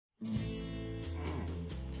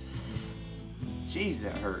Jeez,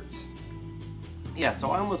 that hurts. Yeah,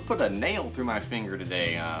 so I almost put a nail through my finger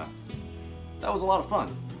today. That was a lot of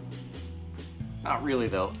fun. Not really,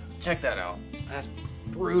 though. Check that out. That's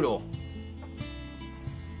brutal.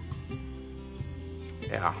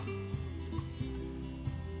 Yeah.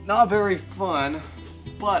 Not very fun,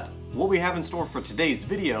 but what we have in store for today's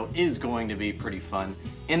video is going to be pretty fun.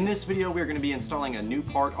 In this video, we're going to be installing a new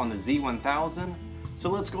part on the Z1000. So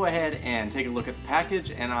let's go ahead and take a look at the package,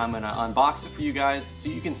 and I'm going to unbox it for you guys so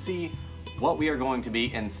you can see what we are going to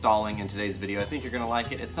be installing in today's video. I think you're going to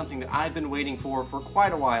like it. It's something that I've been waiting for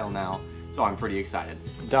quite a while now, so I'm pretty excited.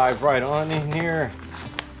 Dive right on in here.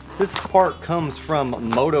 This part comes from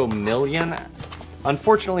Moto Million.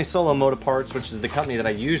 Unfortunately, Solo Moto Parts, which is the company that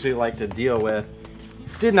I usually like to deal with,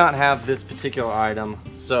 did not have this particular item,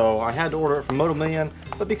 so I had to order it from Moto Million.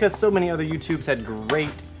 But because so many other YouTubes had great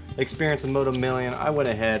experience with Moto Million, I went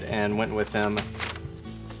ahead and went with them.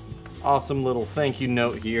 Awesome little thank you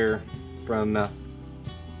note here from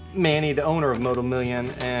Manny, the owner of Moto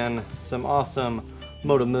Million, and some awesome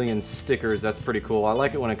Moto Million stickers. That's pretty cool. I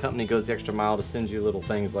like it when a company goes the extra mile to send you little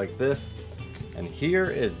things like this. And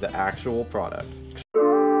here is the actual product.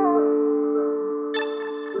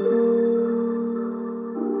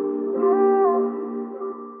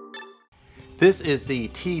 This is the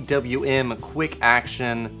TWM quick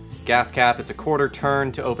action gas cap. It's a quarter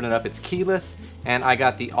turn to open it up. It's keyless, and I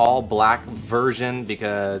got the all black version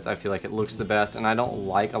because I feel like it looks the best, and I don't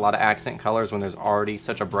like a lot of accent colors when there's already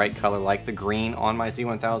such a bright color like the green on my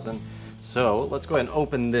Z1000. So let's go ahead and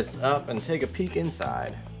open this up and take a peek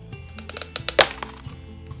inside.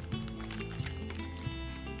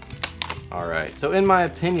 Alright, so in my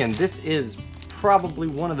opinion, this is probably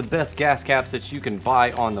one of the best gas caps that you can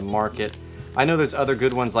buy on the market. I know there's other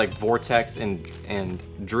good ones like Vortex and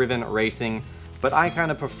Driven Racing, but I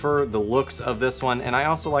kind of prefer the looks of this one, and I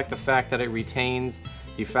also like the fact that it retains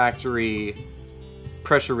the factory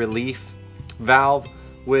pressure relief valve,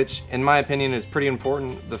 which in my opinion is pretty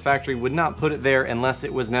important. The factory would not put it there unless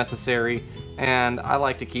it was necessary, and I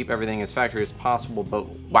like to keep everything as factory as possible. But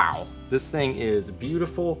wow, this thing is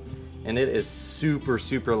beautiful, and it is super,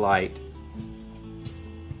 super light.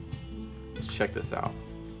 Let's check this out.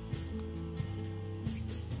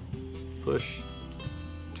 Push,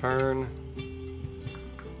 turn.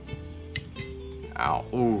 Ow,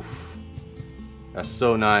 oof. That's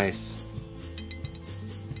so nice.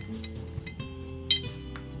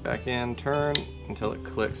 Back in, turn until it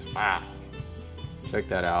clicks. Wow. Check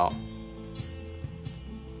that out.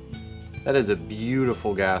 That is a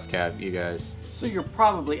beautiful gas cap, you guys. So you're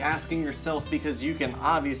probably asking yourself, because you can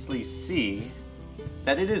obviously see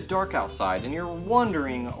that it is dark outside, and you're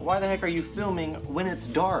wondering, why the heck are you filming when it's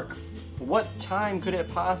dark? What time could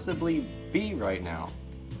it possibly be right now?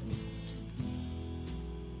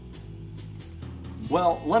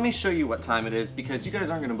 Well, let me show you what time it is, because you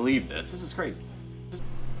guys aren't going to believe this. This is crazy.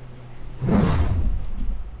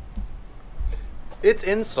 It's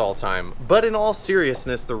install time, but in all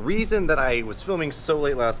seriousness, the reason that I was filming so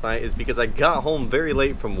late last night is because I got home very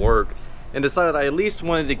late from work and decided I at least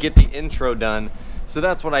wanted to get the intro done, so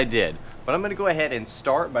that's what I did. But I'm going to go ahead and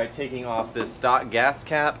start by taking off this stock gas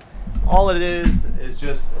cap. All it is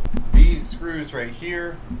just these screws right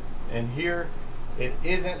here and here. It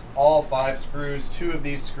isn't all 5 screws. 2 of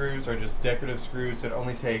these screws are just decorative screws, so it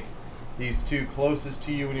only takes these 2 closest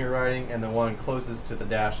to you when you're riding and the one closest to the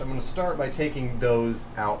dash. I'm going to start by taking those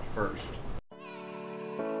out first.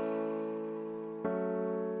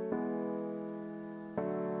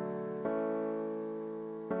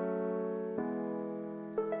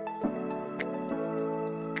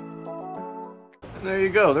 And there you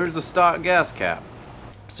go, there's the stock gas cap.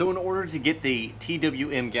 So in order to get the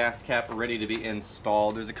TWM gas cap ready to be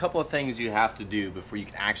installed, there's a couple of things you have to do before you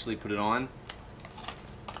can actually put it on.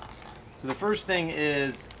 So the first thing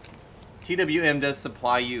is, TWM does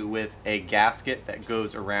supply you with a gasket that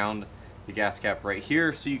goes around the gas cap right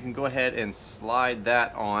here, so you can go ahead and slide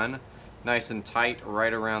that on nice and tight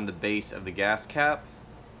right around the base of the gas cap.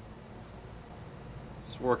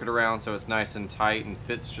 Just work it around so it's nice and tight and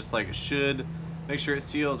fits just like it should. Make sure it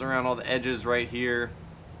seals around all the edges right here.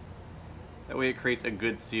 That way it creates a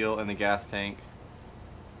good seal in the gas tank.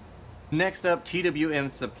 Next up,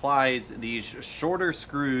 TWM supplies these shorter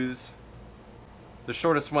screws, the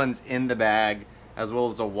shortest ones in the bag, as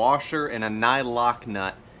well as a washer and a nylock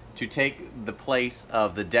nut to take the place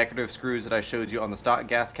of the decorative screws that I showed you on the stock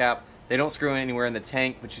gas cap. They don't screw anywhere in the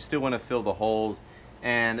tank, but you still want to fill the holes.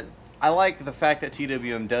 And I like the fact that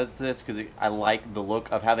TWM does this because I like the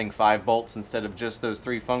look of having 5 bolts instead of just those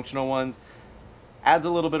 3 functional ones. Adds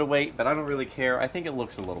a little bit of weight, but I don't really care. I think it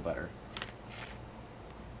looks a little better.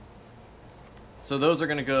 So those are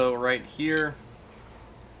going to go right here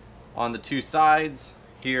on the two sides,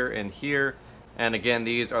 here and here. And again,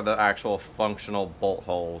 these are the actual functional bolt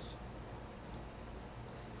holes.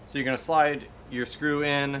 So you're going to slide your screw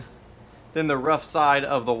in, then the rough side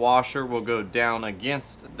of the washer will go down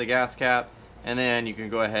against the gas cap, and then you can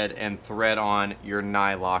go ahead and thread on your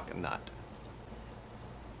nylock nut.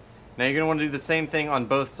 Now you're going to want to do the same thing on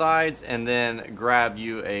both sides, and then grab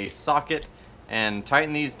you a socket and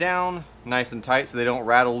tighten these down nice and tight so they don't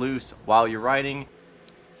rattle loose while you're riding.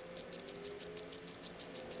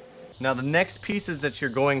 Now the next pieces that you're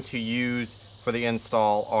going to use for the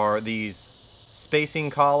install are these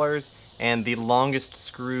spacing collars and the longest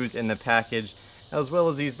screws in the package, as well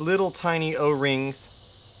as these little tiny O-rings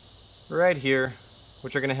right here,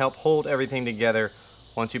 which are going to help hold everything together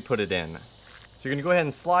once you put it in. So you're going to go ahead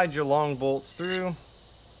and slide your long bolts through.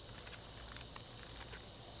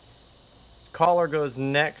 Collar goes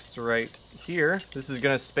next right here. This is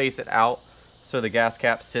going to space it out so the gas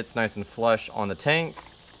cap sits nice and flush on the tank.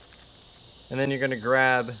 And then you're going to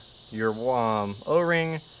grab your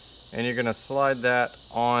O-ring and you're going to slide that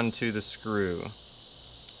onto the screw.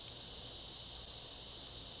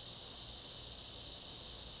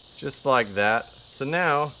 Just like that. So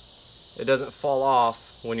now it doesn't fall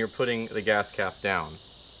off when you're putting the gas cap down.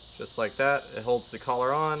 Just like that, it holds the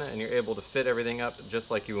collar on and you're able to fit everything up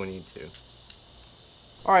just like you will need to.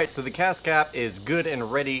 Alright, so the gas cap is good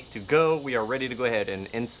and ready to go. We are ready to go ahead and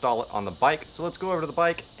install it on the bike. So let's go over to the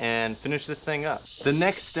bike and finish this thing up. The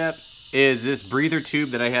next step is this breather tube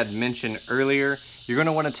that I had mentioned earlier. You're going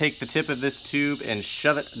to want to take the tip of this tube and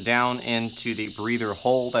shove it down into the breather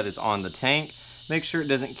hole that is on the tank. Make sure it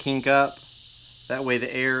doesn't kink up. That way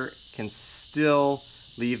the air can still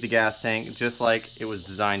leave the gas tank just like it was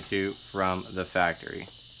designed to from the factory.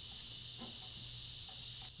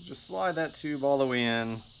 Just slide that tube all the way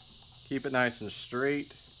in. Keep it nice and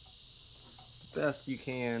straight. Best you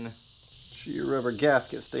can. Make sure your rubber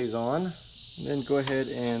gasket stays on. And then go ahead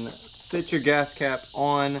and fit your gas cap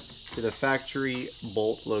on to the factory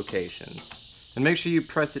bolt locations. And make sure you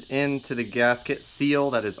press it into the gasket seal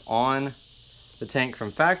that is on the tank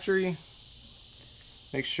from factory.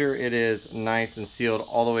 Make sure it is nice and sealed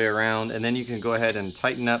all the way around, and then you can go ahead and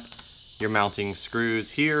tighten up your mounting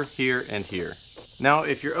screws here, here, and here. Now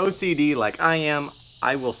if you're OCD like I am,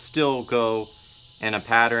 I will still go in a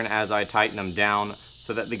pattern as I tighten them down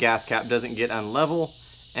so that the gas cap doesn't get unlevel,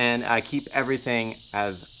 and I keep everything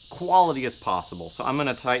as quality as possible. So I'm going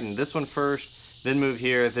to tighten this one first, then move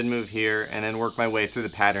here, and then work my way through the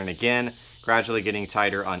pattern again, gradually getting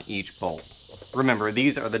tighter on each bolt. Remember,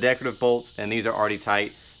 these are the decorative bolts and these are already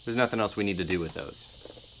tight. There's nothing else we need to do with those.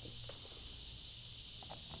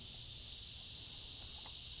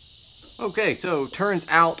 Okay, so turns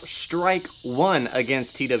out strike one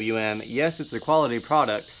against TWM. Yes, it's a quality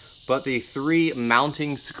product, but the 3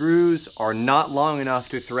 mounting screws are not long enough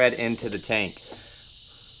to thread into the tank.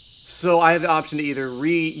 So I have the option to either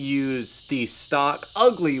reuse the stock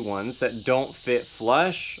ugly ones that don't fit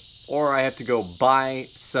flush, or I have to go buy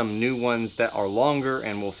some new ones that are longer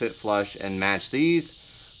and will fit flush and match these.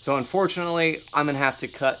 So unfortunately, I'm gonna have to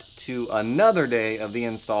cut to another day of the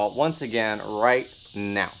install once again right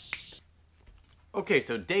now. Okay,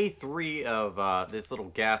 so day 3 of this little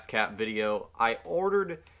gas cap video. I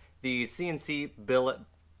ordered the CNC billet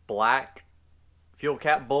black fuel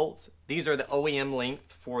cap bolts. These are the OEM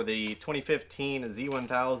length for the 2015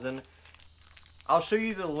 Z1000. I'll show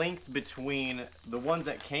you the length between the ones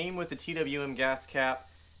that came with the TWM gas cap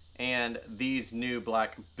and these new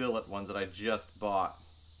black billet ones that I just bought.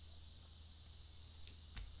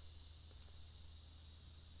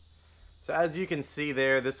 So as you can see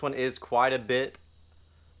there, this one is quite a bit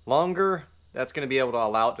longer. That's going to be able to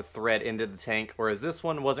allow it to thread into the tank, whereas this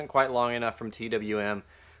one wasn't quite long enough from TWM.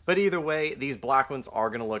 But either way, these black ones are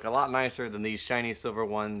going to look a lot nicer than these shiny silver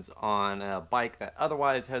ones on a bike that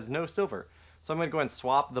otherwise has no silver. So I'm going to go ahead and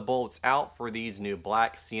swap the bolts out for these new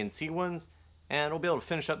black CNC ones, and we'll be able to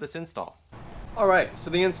finish up this install. Alright,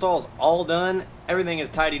 so the install is all done. Everything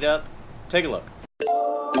is tidied up. Take a look.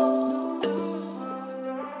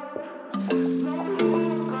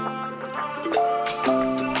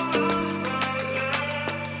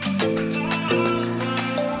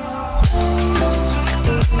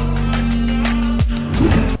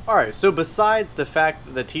 Alright, so besides the fact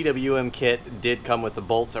that the TWM kit did come with the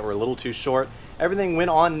bolts that were a little too short, everything went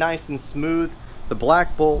on nice and smooth. The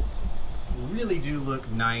black bolts really do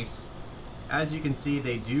look nice. As you can see,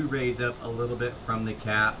 they do raise up a little bit from the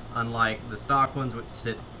cap, unlike the stock ones which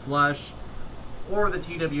sit flush, or the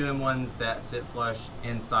TWM ones that sit flush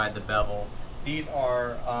inside the bevel. These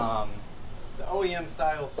are the OEM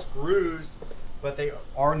style screws but they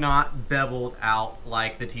are not beveled out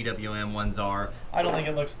like the TWM ones are. I don't think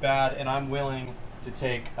it looks bad, and I'm willing to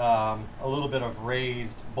take a little bit of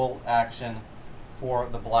raised bolt action for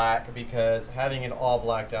the black, because having it all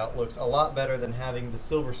blacked out looks a lot better than having the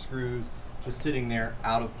silver screws just sitting there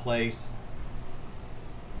out of place.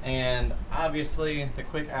 And obviously the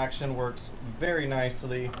quick action works very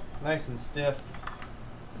nicely, nice and stiff.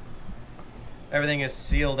 Everything is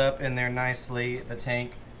sealed up in there nicely. The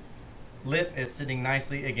tank lip is sitting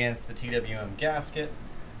nicely against the TWM gasket,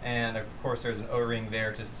 and of course there's an O-ring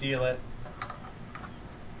there to seal it.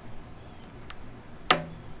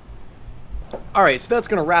 Alright, so that's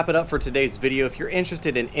going to wrap it up for today's video. If you're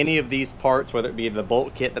interested in any of these parts, whether it be the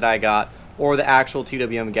bolt kit that I got or the actual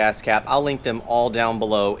TWM gas cap, I'll link them all down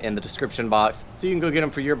below in the description box, so you can go get them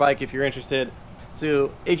for your bike if you're interested.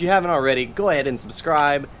 So if you haven't already, go ahead and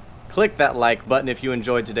subscribe, click that like button if you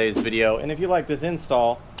enjoyed today's video, and if you like this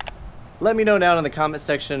install, let me know down in the comment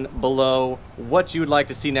section below what you would like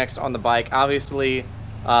to see next on the bike. Obviously,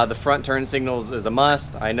 the front turn signals is a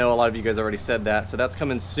must. I know a lot of you guys already said that, so that's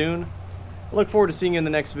coming soon. I look forward to seeing you in the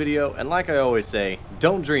next video, and like I always say,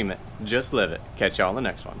 don't dream it, just live it. Catch y'all in the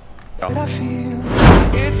next one. I feel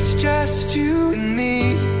it's just you and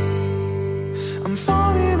me. I'm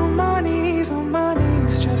falling on my knees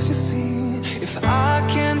just to see if I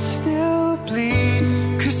can